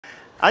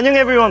Annyeong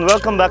everyone,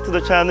 welcome back to the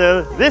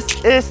channel.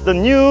 This is the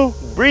new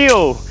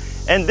Brio,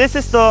 and this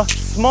is the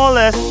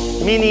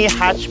smallest mini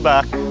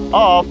hatchback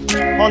of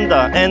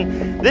Honda.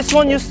 And this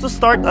one used to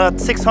start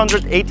at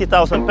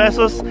 680,000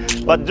 pesos,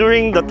 but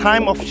during the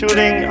time of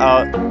shooting,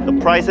 the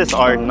prices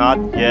are not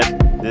yet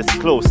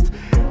disclosed.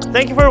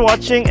 Thank you for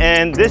watching,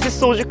 and this is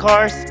Soji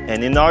Cars,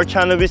 and in our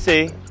channel we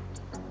say,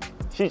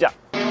 시작!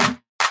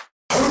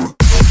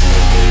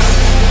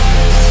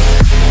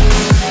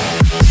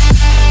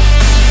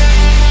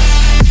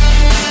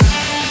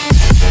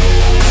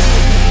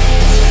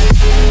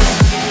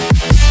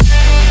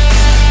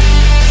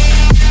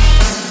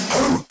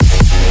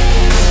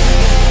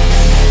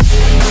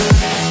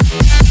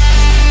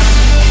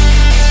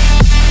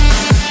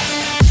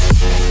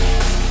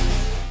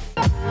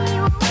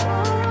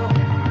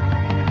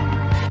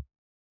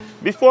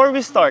 Before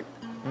we start,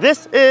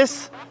 this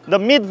is the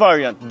mid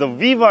variant, the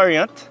V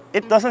variant.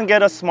 It doesn't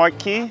get a smart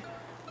key,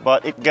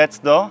 but it gets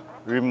the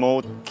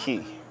remote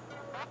key.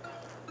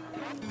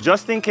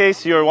 Just in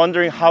case you're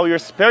wondering how your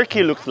spare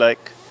key looks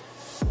like,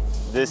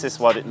 this is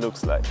what it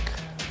looks like.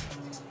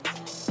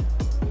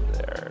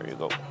 There you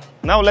go.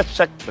 Now let's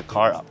check the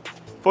car out.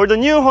 For the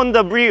new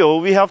Honda Brio,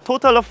 we have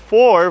total of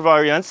 4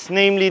 variants,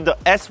 namely the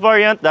S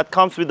variant that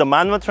comes with the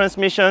manual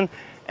transmission,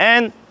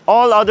 and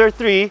all other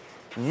 3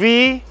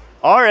 V,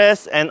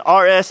 RS and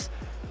RS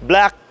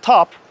black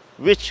top,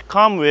 which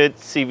come with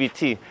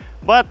CVT.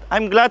 But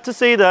I'm glad to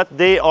say that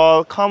they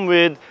all come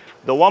with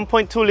the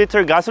 1.2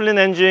 liter gasoline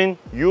engine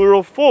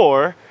Euro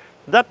 4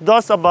 that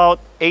does about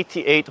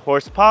 88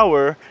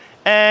 horsepower,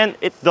 and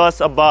it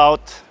does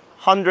about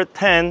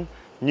 110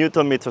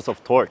 Newton meters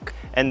of torque,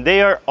 and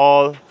they are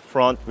all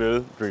front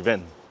wheel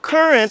driven.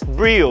 Current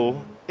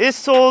Brio is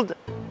sold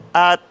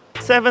at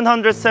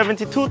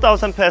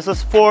 772,000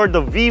 pesos for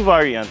the V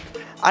variant.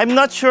 I'm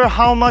not sure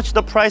how much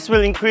the price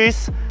will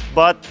increase,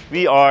 but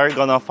we are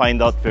gonna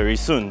find out very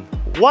soon.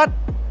 What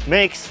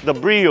makes the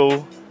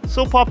Brio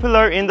so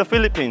popular in the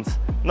Philippines?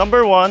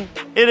 Number 1,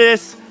 it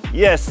is,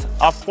 yes,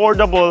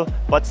 affordable,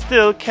 but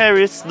still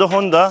carries the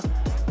Honda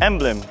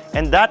emblem.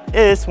 And that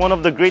is one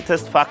of the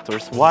greatest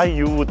factors why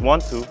you would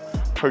want to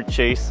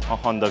purchase a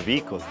Honda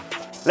vehicle.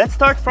 Let's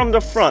start from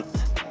the front.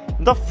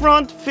 The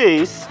front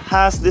face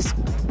has this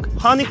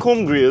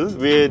honeycomb grille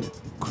with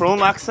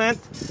chrome accent,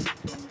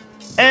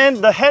 and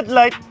the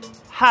headlight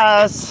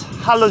has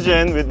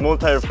halogen with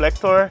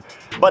multi-reflector,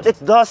 but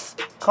it does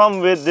come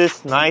with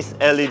this nice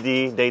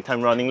LED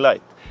daytime running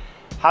light.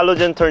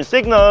 Halogen turn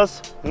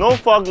signals, no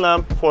fog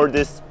lamp for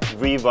this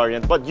V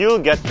variant, but you'll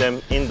get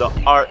them in the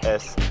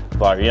RS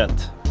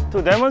variant.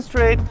 To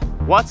demonstrate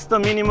what's the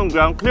minimum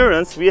ground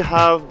clearance, we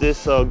have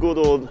this good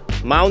old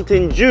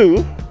Mountain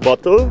Dew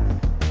bottle.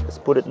 Let's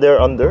put it there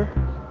under.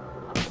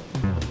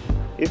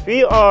 If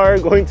we are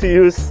going to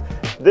use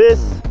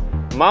this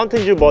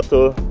Mountain Dew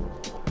bottle,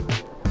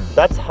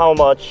 that's how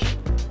much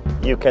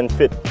you can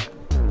fit.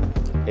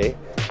 Okay,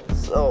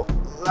 so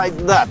like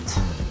that.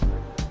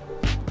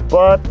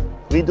 But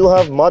we do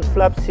have mud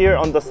flaps here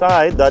on the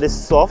side that is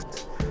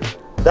soft.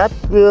 That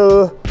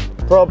will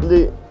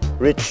probably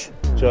reach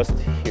just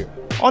here.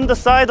 On the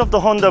side of the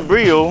Honda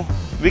Brio,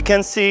 we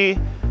can see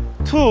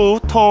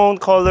 2 tone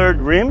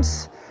colored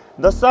rims.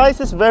 The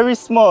size is very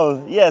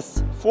small,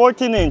 yes,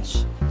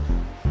 14-inch.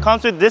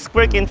 Comes with disc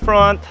brake in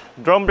front,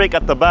 drum brake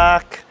at the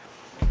back,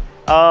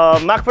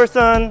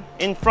 MacPherson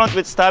in front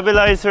with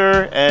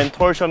stabilizer and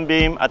torsion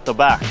beam at the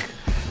back.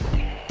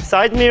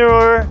 Side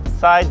mirror,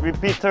 side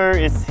repeater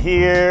is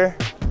here.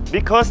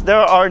 Because there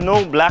are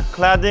no black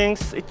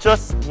claddings, it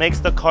just makes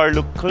the car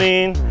look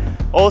clean.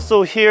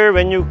 Also here,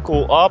 when you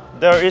go up,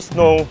 there is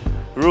no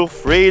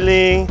roof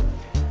railing.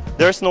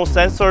 There's no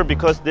sensor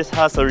because this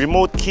has a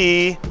remote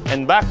key.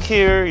 And back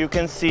here, you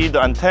can see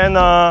the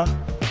antenna.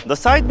 The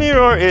side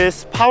mirror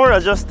is power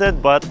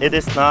adjusted, but it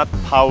is not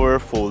power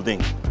folding.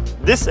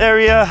 This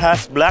area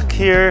has black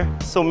here,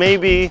 so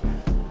maybe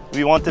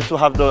we wanted to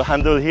have the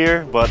handle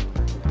here, but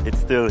it's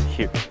still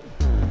here.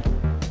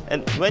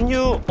 And when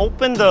you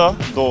open the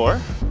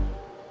door,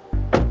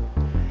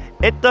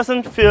 it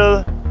doesn't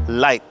feel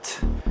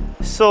light.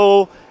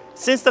 So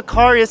since the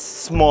car is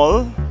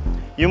small,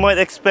 you might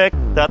expect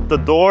that the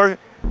door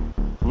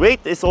weight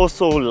is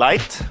also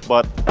light,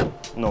 but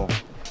no,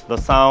 the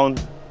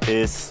sound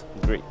is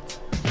great.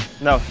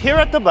 Now here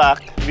at the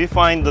back, we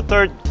find the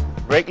 3rd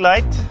brake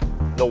light,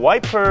 the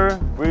wiper,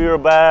 Brio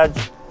badge,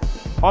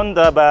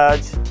 Honda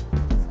badge,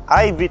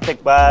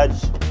 iVTEC badge,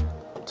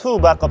 2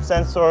 backup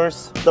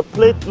sensors. The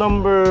plate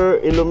number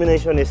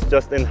illumination is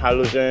just in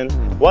halogen.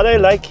 What I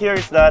like here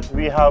is that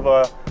we have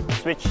a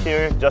switch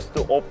here just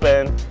to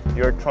open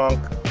your trunk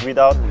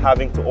without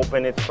having to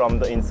open it from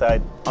the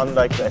inside,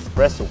 unlike the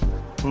Espresso.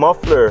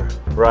 Muffler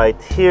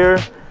right here,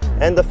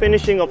 and the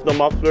finishing of the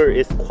muffler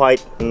is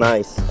quite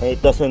nice and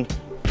it doesn't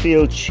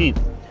feel cheap.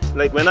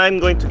 Like when I'm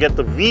going to get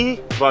the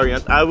V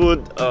variant, I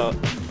would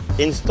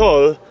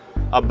install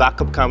a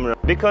backup camera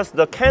because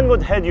the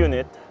Kenwood head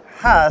unit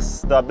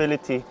has the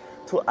ability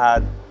to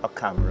add a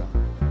camera.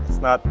 It's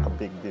not a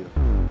big deal.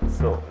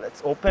 So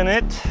let's open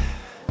it.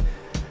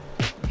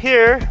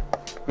 Here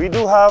we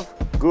do have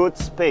good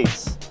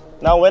space.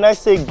 Now when I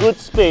say good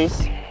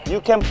space,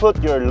 you can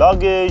put your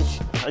luggage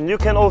and you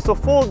can also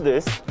fold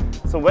this.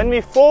 So when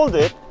we fold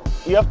it,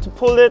 you have to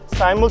pull it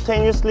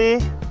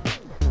simultaneously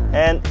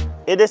and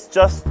it is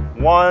just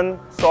one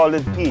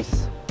solid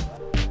piece.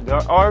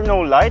 There are no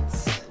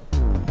lights,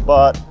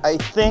 but I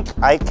think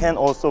I can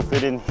also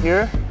fit in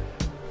here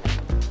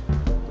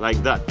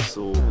like that,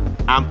 so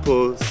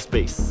ample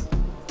space.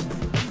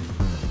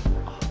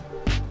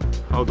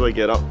 How do I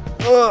get up?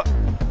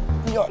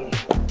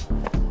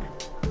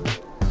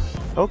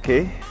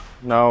 Okay,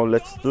 now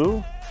let's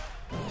do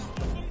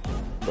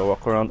the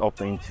walk around of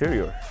the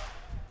interior.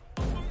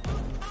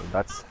 So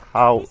that's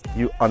how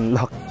you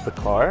unlock the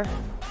car.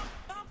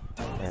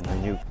 And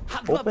when you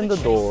open the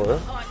door,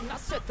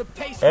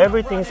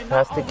 everything is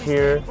plastic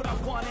here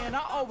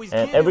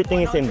and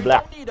everything is in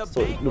black,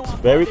 so it looks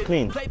very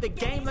clean.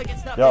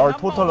 There are a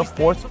total of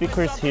 4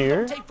 speakers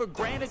here,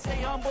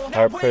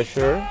 air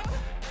pressure,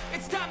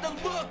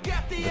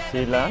 the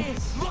sea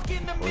lamps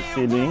or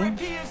ceiling,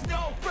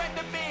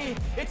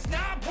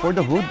 for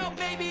the hood,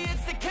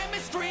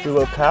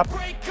 fuel cap.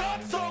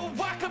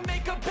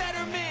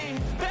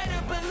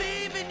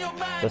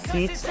 The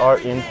seats are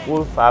in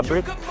full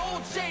fabric.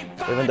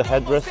 Even the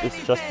headrest is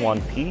just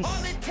one piece.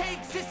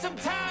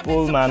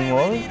 Full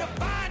manual.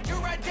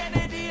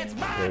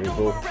 There you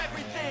go.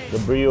 The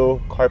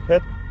Brio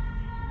carpet.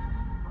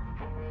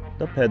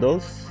 The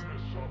pedals.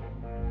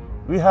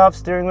 We have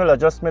steering wheel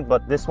adjustment,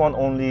 but this one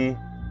only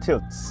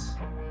tilts.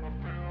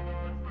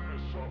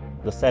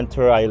 The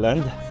center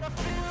island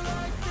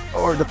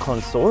or the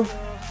console.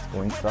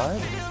 Go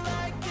inside.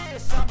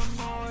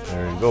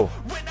 There you go.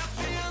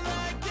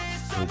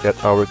 We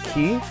get our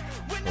key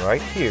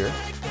right here.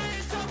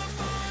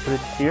 Put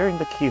it here in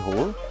the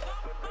keyhole.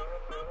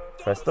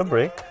 Press the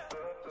brake.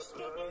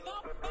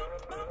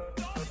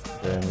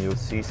 Then you'll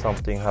see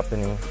something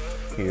happening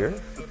here.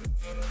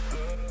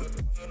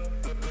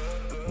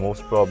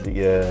 Most probably,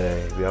 yeah,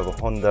 we have a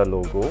Honda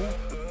logo.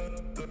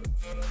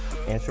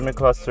 Instrument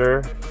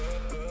cluster,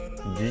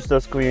 digital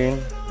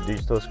screen,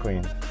 digital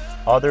screen.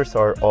 Others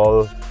are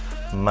all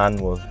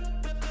manual.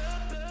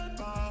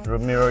 The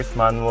mirror is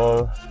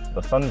manual.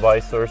 The sun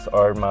visors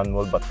are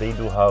manual, but they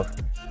do have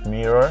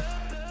mirror.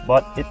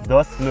 But it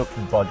does look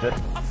budget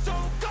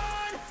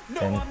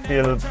and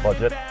feel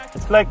budget.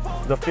 It's like,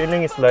 the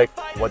feeling is like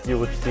what you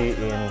would see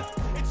in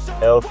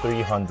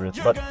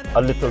L300, but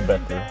a little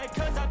better.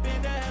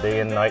 Day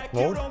and night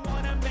mode.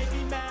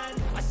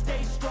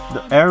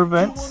 The air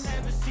vents,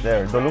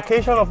 there. The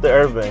location of the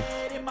air vents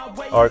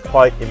are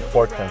quite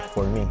important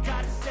for me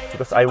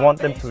because I want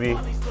them to be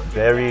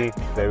very,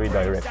 very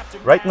direct.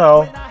 Right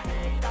now,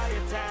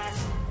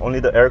 only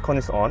the aircon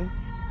is on.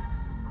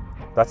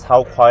 That's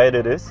how quiet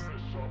it is.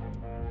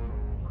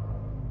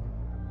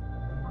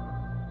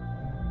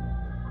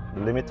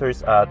 The limiter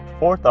is at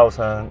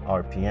 4,000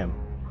 RPM.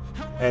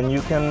 And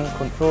you can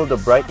control the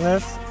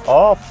brightness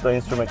of the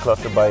instrument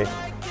cluster by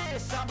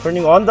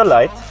turning on the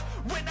light,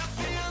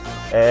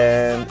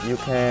 and you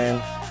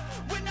can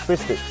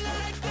twist it.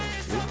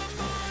 See?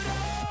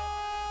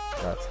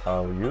 That's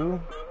how you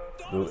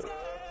do it.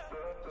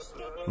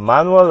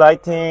 Manual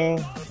lighting,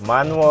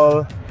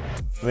 manual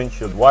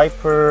windshield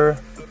wiper.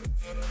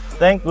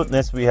 Thank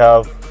goodness we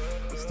have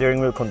steering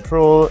wheel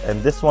control,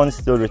 and this one is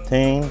still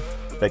retained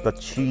like a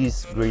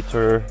cheese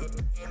grater.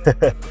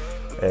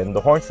 And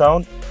the horn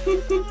sound,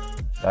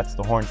 that's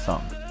the horn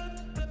sound.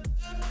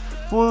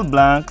 Full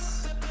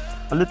blanks,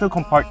 a little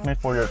compartment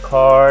for your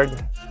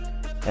card,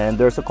 and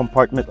there's a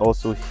compartment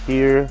also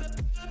here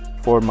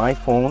for my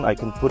phone. I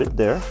can put it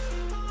there.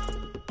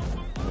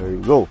 There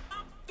you go.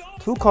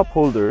 2 cup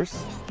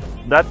holders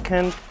that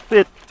can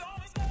fit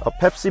a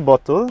Pepsi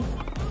bottle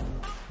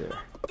there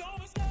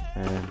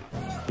and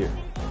here.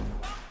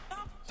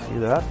 See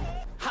that?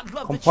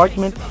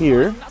 Compartment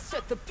here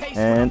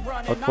and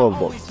a 12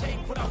 volts.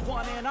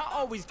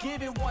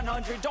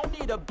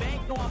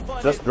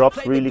 Just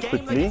drops really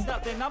quickly.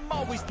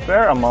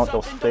 Fair amount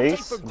of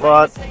space,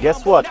 but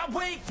guess what?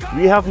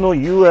 We have no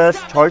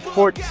US charge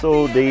port,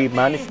 so they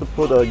managed to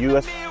put a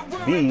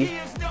USB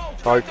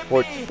charge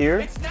port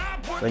here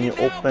when you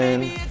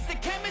open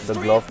the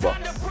glove box.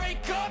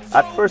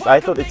 At first I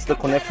thought it's the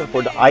connection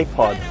for the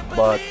iPod,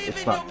 but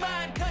it's not.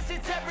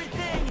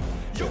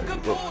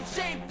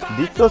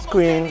 Digital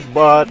screen,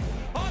 but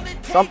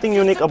something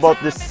unique about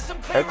this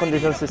air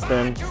conditioning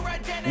system,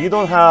 you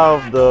don't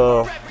have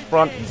the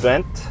front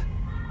vent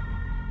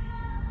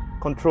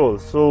control,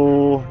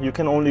 so you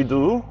can only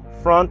do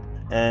front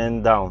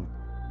and down.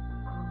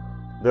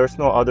 There's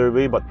no other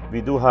way, but we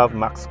do have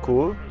max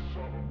cool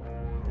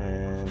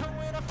and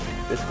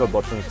physical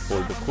buttons for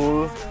the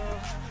cool,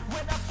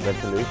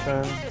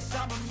 ventilation,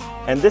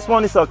 and this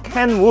one is a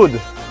Kenwood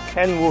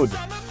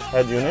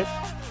head unit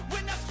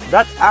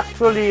that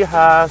actually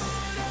has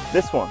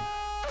this one.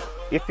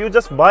 If you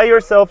just buy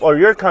yourself or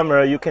your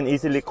camera, you can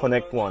easily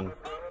connect one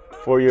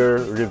for your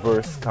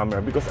reverse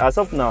camera, because as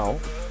of now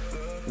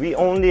we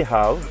only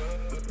have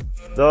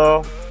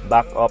the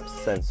backup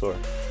sensor,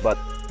 but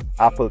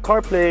Apple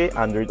CarPlay,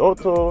 Android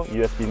Auto,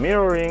 USB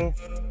mirroring,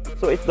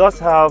 So it does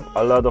have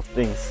a lot of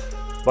things,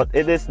 but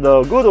it is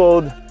the good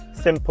old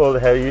simple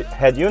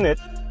head unit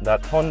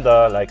that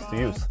Honda likes to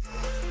use.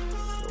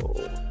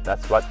 So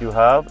that's what you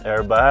have.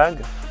 Airbag,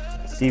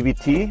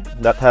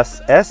 CVT that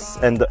has S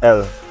and the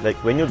L. Like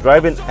when you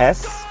drive in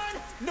S,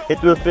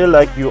 it will feel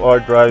like you are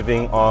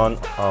driving on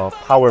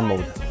power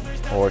mode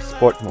or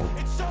sport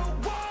mode.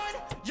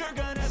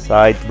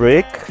 Side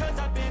brake,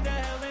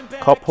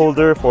 cup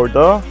holder for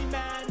the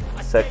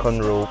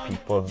second row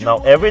people. Now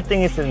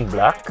everything is in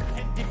black.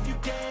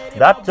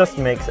 That just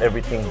makes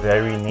everything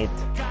very neat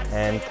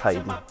and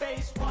tidy.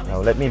 Now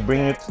let me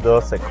bring you to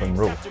the second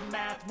row.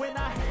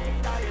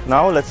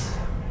 Now let's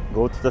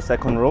go to the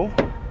second row.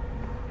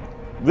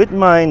 With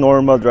my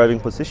normal driving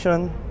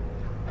position,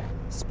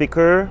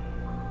 speaker,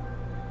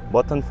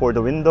 button for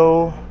the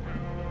window,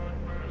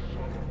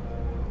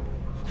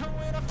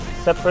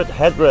 separate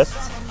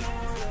headrests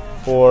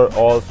for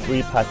all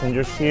three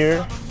passengers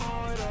here.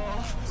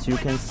 As you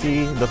can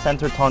see, the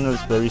center tunnel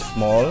is very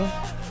small.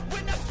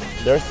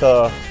 There's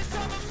a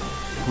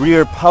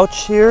rear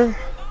pouch here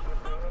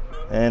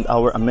and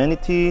our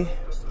amenity.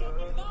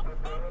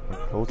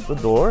 Close the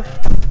door.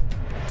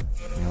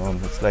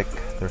 Looks like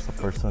there's a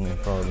person in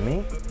front of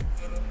me.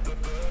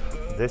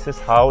 This is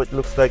how it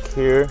looks like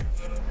here,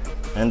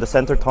 and the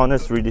center tunnel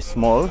is really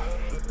small.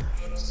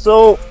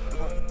 So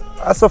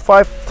as a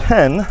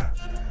 5'10",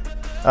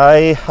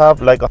 I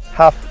have like a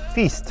half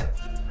fist.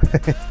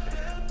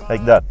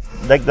 Like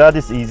that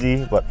is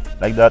easy, but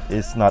like that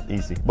is not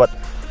easy. But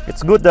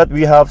it's good that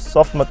we have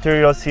soft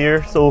materials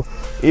here, so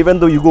even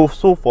though you go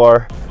so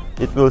far,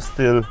 it will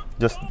still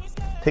just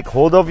take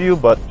hold of you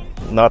but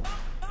not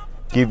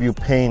give you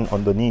pain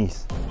on the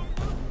knees.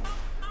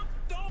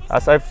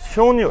 As I've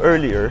shown you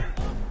earlier,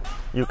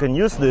 you can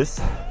use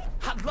this.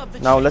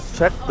 Now let's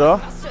check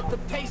the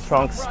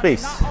trunk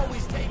space.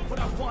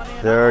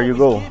 There you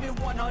go.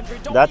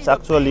 That's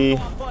actually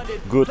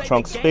good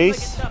trunk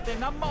space.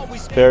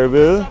 Spare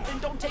wheel,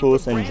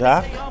 tools and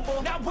jack.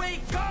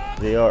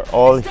 They are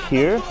all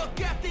here.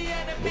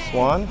 This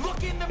one.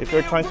 If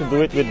you're trying to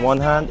do it with one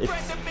hand,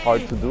 it's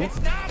hard to do.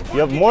 You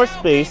have more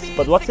space,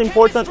 but what's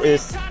important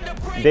is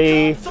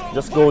they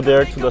just go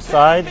there to the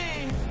side.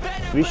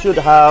 We should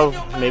have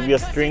maybe a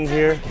string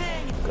here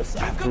because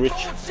I have to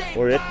reach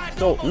for it.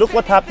 So look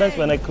what happens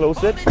when I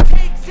close it.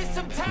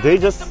 They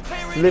just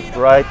slip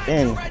right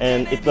in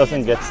and it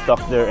doesn't get stuck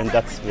there, and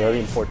that's very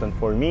important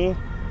for me.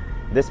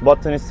 This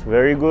button is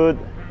very good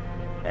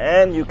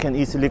and you can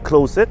easily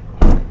close it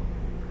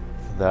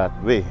that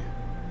way.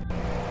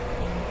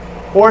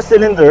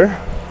 4-cylinder,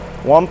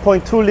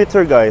 1.2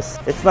 liter guys.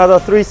 It's not a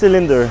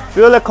 3-cylinder.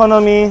 Fuel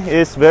economy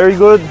is very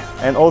good,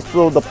 and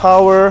also the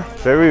power,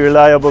 very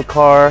reliable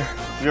car.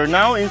 We're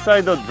now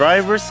inside the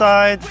driver's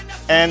side,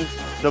 and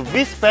the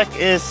V-spec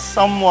is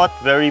somewhat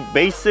very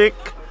basic.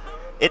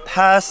 It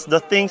has the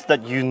things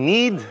that you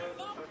need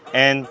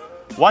and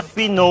what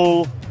we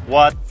know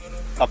what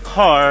a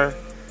car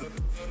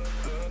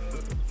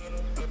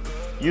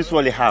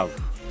usually have,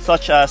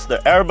 such as the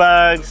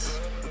airbags,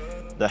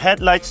 the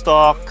headlight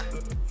stock,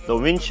 the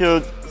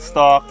windshield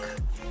stock,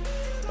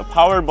 the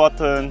power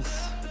buttons,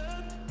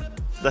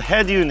 the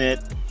head unit,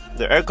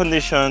 the air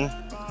condition,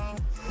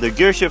 the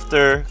gear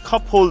shifter,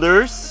 cup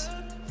holders,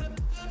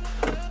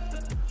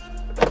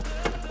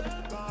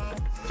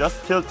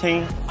 just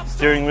tilting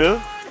steering wheel,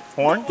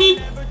 horn.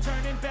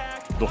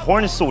 The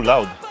horn is so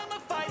loud.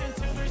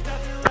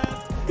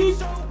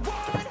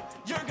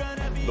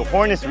 The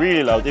horn is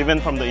really loud even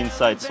from the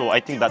inside, so I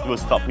think that will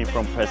stop me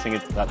from pressing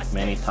it that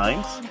many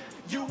times.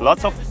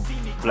 Lots of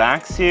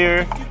blanks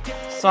here,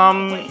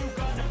 some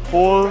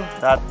hole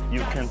that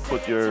you can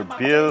put your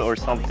bill or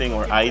something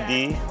or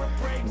ID.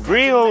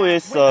 Brio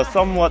is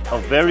somewhat a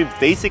very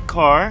basic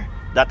car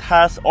that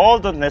has all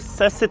the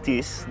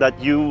necessities that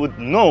you would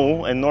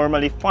know and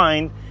normally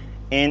find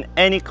in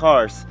any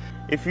cars.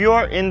 If you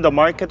are in the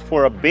market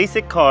for a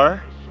basic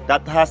car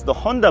that has the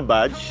Honda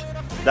badge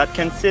that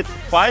can sit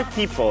 5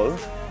 people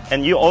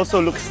and you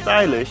also look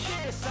stylish,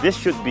 this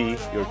should be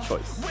your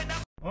choice.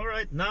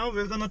 Alright, now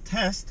we're gonna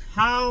test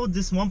how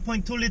this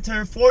 1.2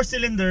 liter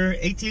 4-cylinder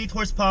 88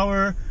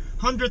 horsepower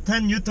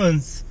 110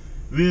 newtons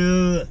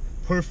will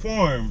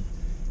perform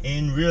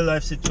in real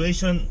life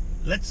situation.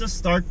 Let's just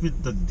start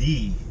with the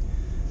D.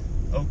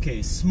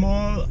 Okay,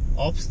 small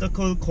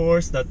obstacle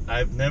course that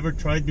I've never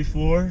tried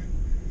before.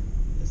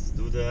 Let's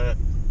do that.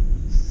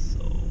 So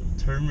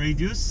turn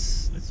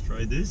radius, let's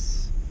try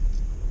this.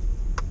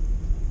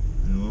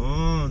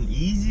 Oh,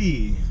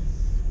 easy.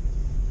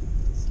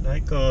 It's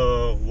like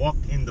a walk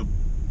in the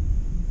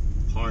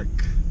park.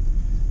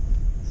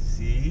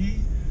 See?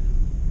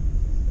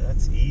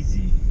 That's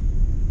easy.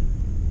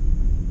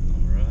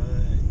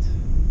 Alright.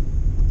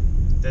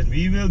 Then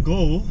we will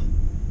go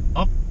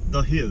up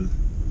the hill.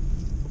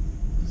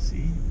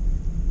 See?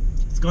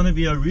 It's gonna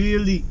be a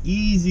really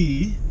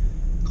easy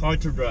car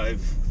to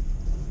drive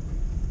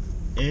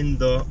in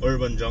the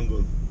urban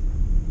jungle.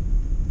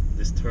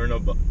 This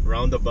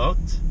roundabout.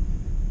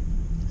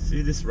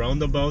 See, this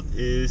roundabout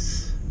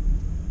is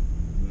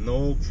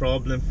no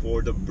problem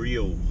for the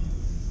Brio.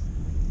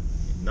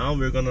 Now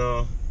we're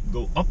gonna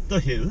go up the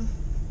hill.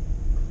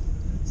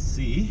 Let's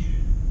see.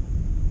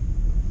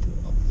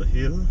 Go up the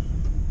hill.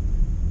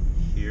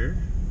 Here.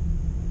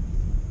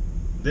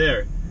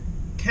 There.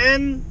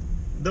 Can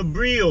the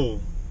Brio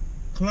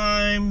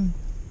climb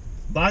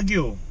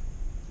Baguio?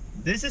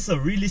 This is a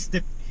really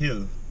steep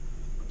hill.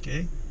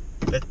 Okay.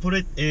 Let's put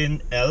it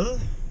in L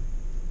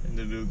and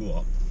then we'll go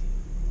up.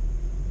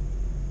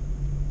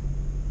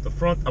 The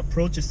front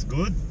approach is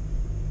good.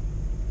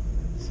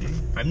 See,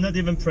 I'm not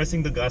even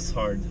pressing the gas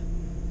hard.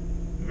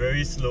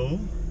 Very slow.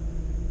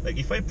 Like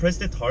if I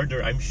pressed it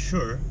harder, I'm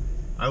sure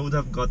I would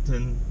have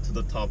gotten to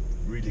the top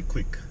really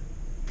quick.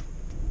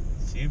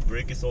 See,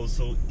 brake is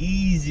also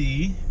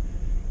easy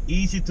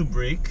to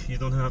brake. You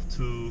don't have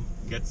to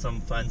get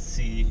some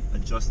fancy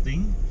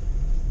adjusting.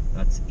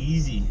 That's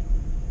easy.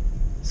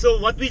 So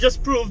what we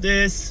just proved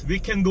is we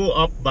can go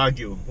up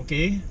Baguio,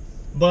 okay?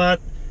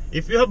 But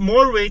if you have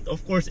more weight,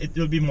 of course it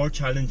will be more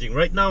challenging.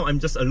 Right now I'm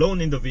just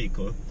alone in the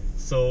vehicle,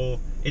 so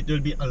it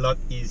will be a lot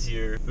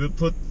easier. We'll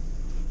put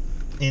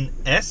in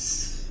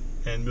S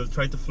and we'll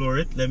try to floor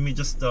it. Let me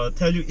just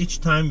tell you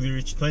each time we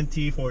reach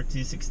 20,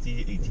 40, 60,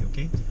 80,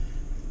 okay?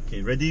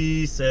 Okay,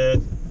 ready, set,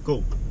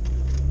 go.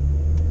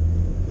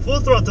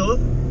 Full throttle.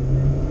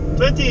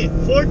 20,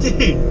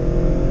 40,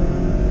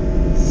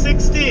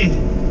 60,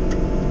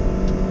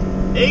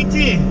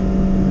 80.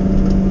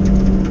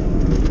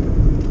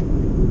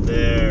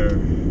 There.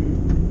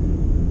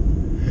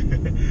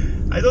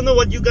 I don't know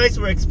what you guys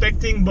were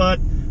expecting, but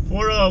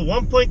for a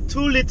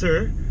 1.2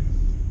 liter,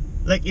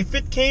 like if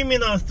it came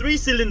in a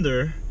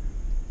 3-cylinder,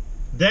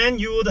 then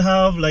you would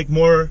have like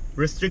more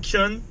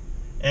restriction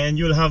and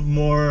you'll have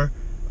more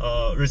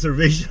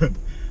reservation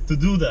to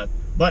do that.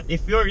 But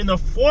if you're in a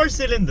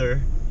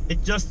 4-cylinder,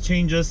 it just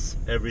changes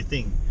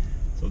everything.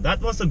 So that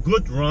was a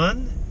good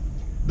run.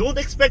 Don't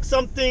expect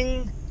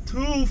something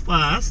too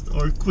fast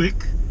or quick.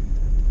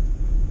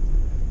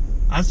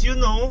 As you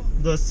know,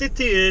 the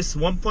city is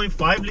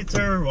 1.5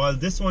 liter, while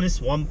this one is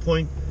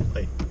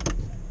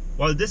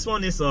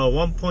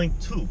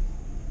 1.2.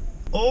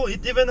 Oh,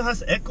 it even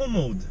has eco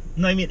mode.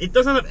 No, I mean, it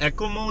doesn't have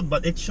eco mode,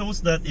 but it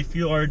shows that if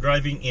you are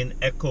driving in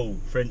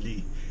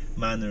eco-friendly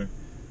manner.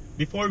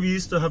 Before we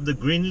used to have the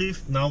green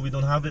leaf, now we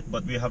don't have it,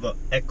 but we have a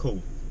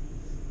eco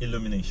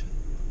illumination.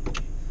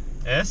 Okay.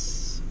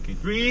 S, okay,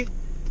 3,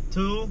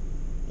 2,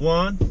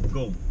 1,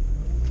 go.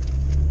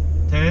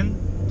 10,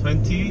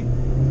 20,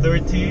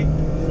 30,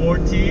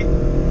 40,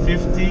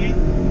 50,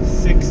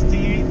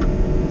 60,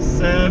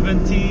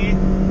 70,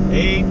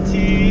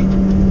 80,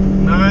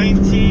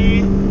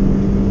 90,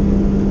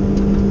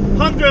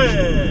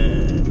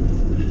 100.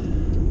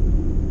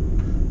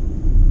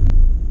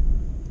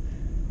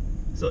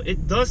 So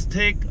it does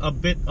take a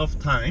bit of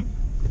time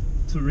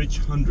to reach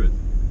 100.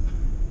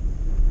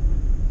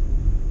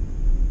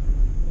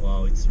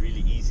 Wow, it's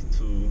really easy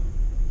to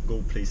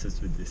go places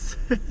with this.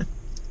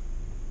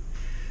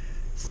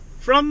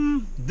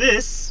 From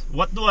this,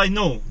 what do I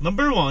know?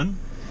 Number one,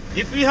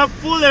 if we have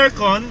full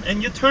aircon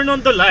and you turn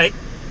on the light,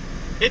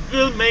 it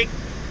will make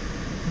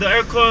the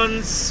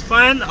aircon's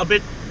fan a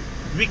bit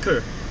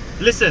weaker.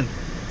 Listen.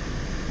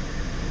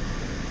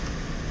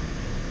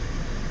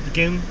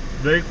 Became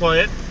very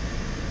quiet.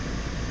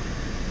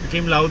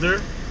 Became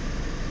louder.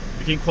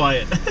 Became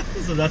quiet.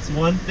 So that's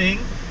one thing.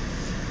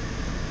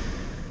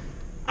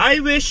 I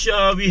wish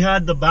we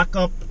had the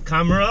backup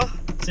camera,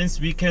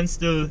 since we can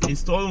still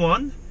install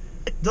one.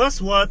 It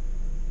does what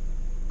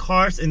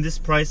cars in this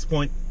price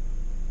point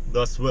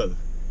does well,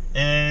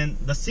 and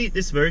the seat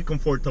is very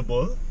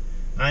comfortable.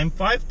 I'm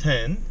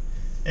 5'10",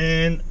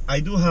 and I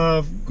do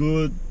have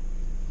good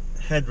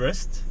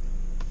headrest.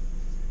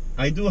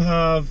 I do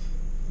have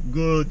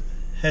good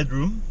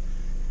headroom,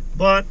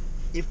 but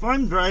if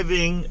I'm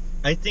driving,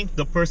 I think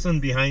the person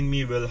behind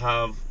me will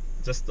have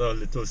just a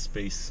little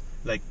space,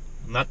 like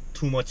not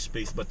too much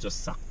space, but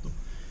just sakto.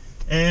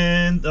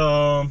 And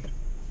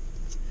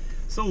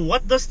so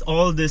what does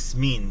all this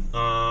mean?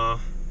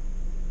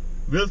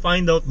 We'll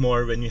find out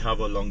more when we have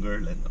a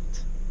longer let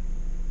out.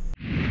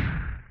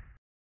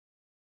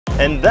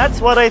 And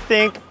that's what I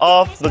think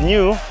of the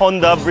new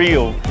Honda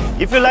Brio.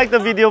 If you like the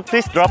video,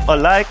 please drop a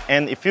like,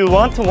 and if you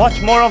want to watch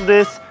more of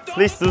this,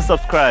 please do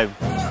subscribe.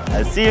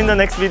 I'll see you in the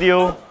next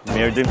video. May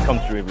your dreams come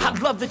true.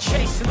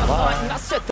 Bye.